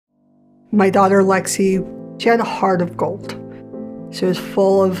My daughter, Lexi, she had a heart of gold. She was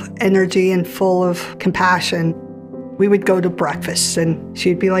full of energy and full of compassion. We would go to breakfast and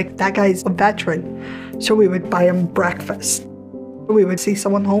she'd be like, that guy's a veteran. So we would buy him breakfast. We would see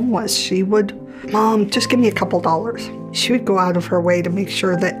someone homeless. She would, Mom, just give me a couple dollars. She would go out of her way to make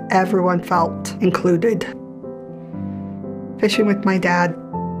sure that everyone felt included. Fishing with my dad,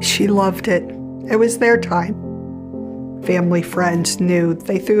 she loved it. It was their time. Family, friends knew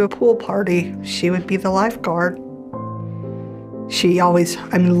they threw a pool party. She would be the lifeguard. She always,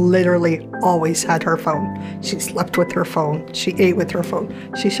 literally always had her phone. She slept with her phone. She ate with her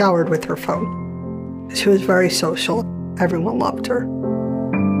phone. She showered with her phone. She was very social. Everyone loved her.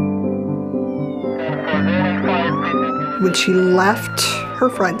 When she left her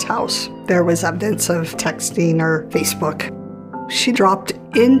friend's house, there was evidence of texting or Facebook. She dropped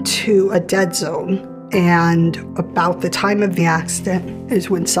into a dead zone, and about the time of the accident is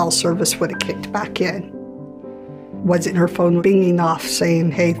when cell service would have kicked back in. Wasn't her phone binging off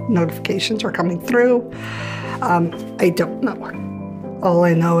saying, hey, notifications are coming through? I don't know. All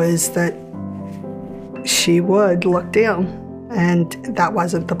I know is that she would look down, and that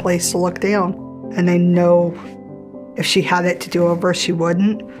wasn't the place to look down. And I know if she had it to do over, she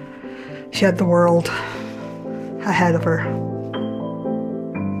wouldn't. She had the world ahead of her.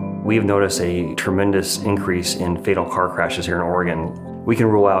 We've noticed a tremendous increase in fatal car crashes here in Oregon. We can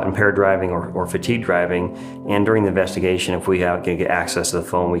rule out impaired driving or fatigue driving, and during the investigation, if we can get access to the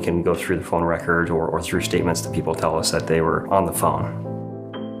phone, we can go through the phone records or through statements that people tell us that they were on the phone.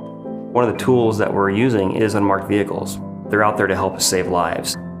 One of the tools that we're using is unmarked vehicles. They're out there to help us save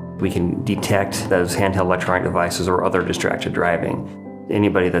lives. We can detect those handheld electronic devices or other distracted driving.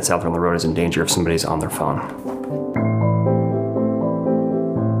 Anybody that's out there on the road is in danger if somebody's on their phone.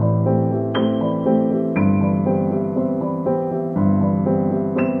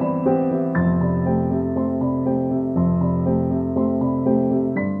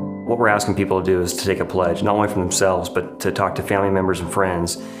 What we're asking people to do is to take a pledge, not only from themselves, but to talk to family members and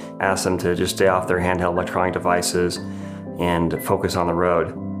friends, ask them to just stay off their handheld electronic devices and focus on the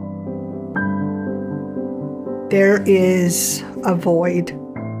road. There is a void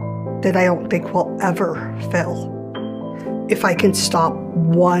that I don't think will ever fill. If I can stop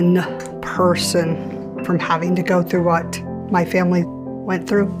one person from having to go through what my family went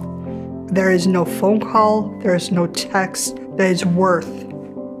through, there is no phone call, there is no text that is worth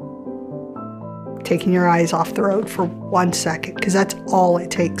taking your eyes off the road for 1 second, because that's all it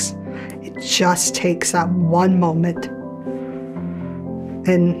takes. It just takes that one moment,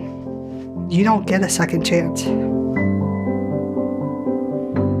 and you don't get a second chance.